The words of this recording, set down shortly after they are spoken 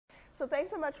So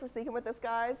thanks so much for speaking with us,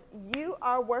 guys. You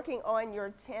are working on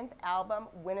your 10th album.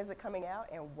 When is it coming out,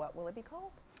 and what will it be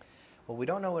called? Well, we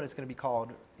don't know what it's going to be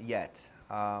called yet,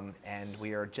 and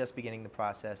we are just beginning the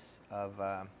process of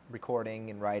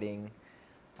recording and writing.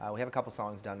 We have a couple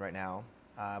songs done right now,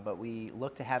 but we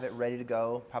look to have it ready to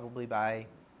go probably by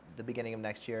the beginning of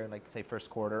next year, like to say first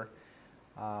quarter,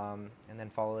 and then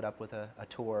follow it up with a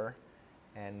tour.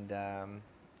 And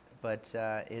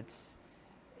it's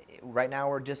right now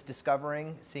we're just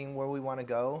discovering, seeing where we want to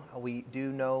go. We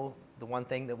do know the one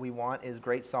thing that we want is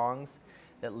great songs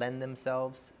that lend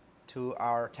themselves to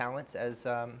our talents as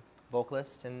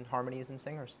vocalists and harmonies and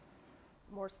singers.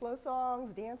 More slow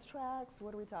songs, dance tracks,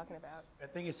 what are we talking about? I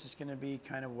think it's just going to be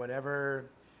kind of whatever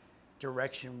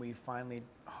direction we finally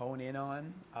hone in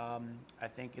on. I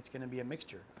think it's going to be a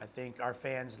mixture. I think our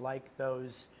fans like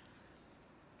those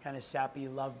kind of sappy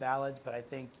love ballads, but I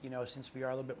think, you know, since we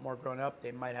are a little bit more grown up,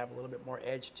 they might have a little bit more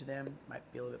edge to them, might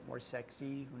be a little bit more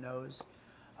sexy, who knows.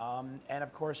 And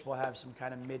of course, we'll have some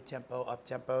kind of mid-tempo,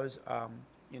 up-tempos.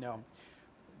 You know,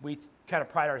 we kind of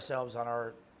pride ourselves on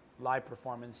our live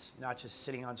performance, not just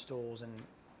sitting on stools and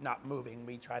not moving.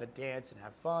 We try to dance and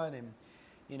have fun and,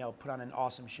 you know, put on an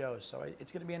awesome show. So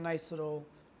it's going to be a nice little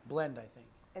blend, I think.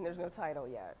 And there's no title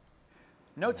yet.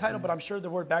 No title, but I'm sure the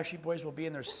word Backstreet Boys will be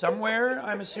in there somewhere,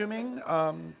 I'm assuming.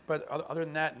 But other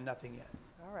than that, nothing yet.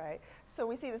 All right. So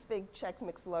we see this big Chex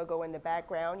Mix logo in the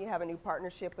background. You have a new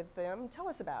partnership with them. Tell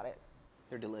us about it.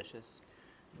 They're delicious.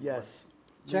 Yes.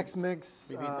 Chex Mix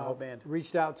We've eaten the whole band.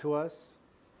 Reached out to us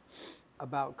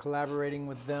about collaborating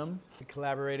with them. We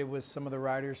collaborated with some of the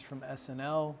writers from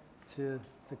SNL to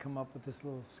come up with this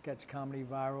little sketch comedy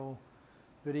viral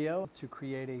video to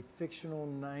create a fictional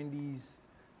 90s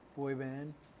boy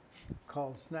band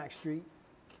called Snack Street.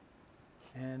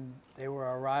 And they were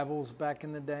our rivals back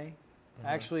in the day. Mm-hmm.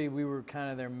 Actually, we were kind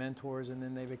of their mentors, and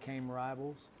then they became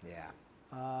rivals. Yeah.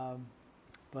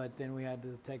 But then we had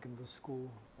to take them to school.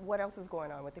 What else is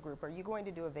going on with the group? Are you going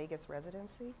to do a Vegas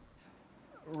residency?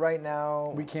 Right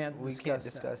now, we can't discuss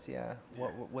that.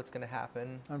 What's going to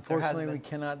happen. Unfortunately, we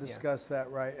cannot discuss that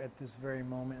right at this very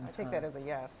moment in time. I take that as a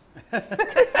yes.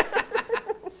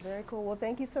 Very cool. Well,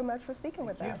 thank you so much for speaking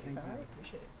with us. Thank you. All right.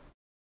 Appreciate it.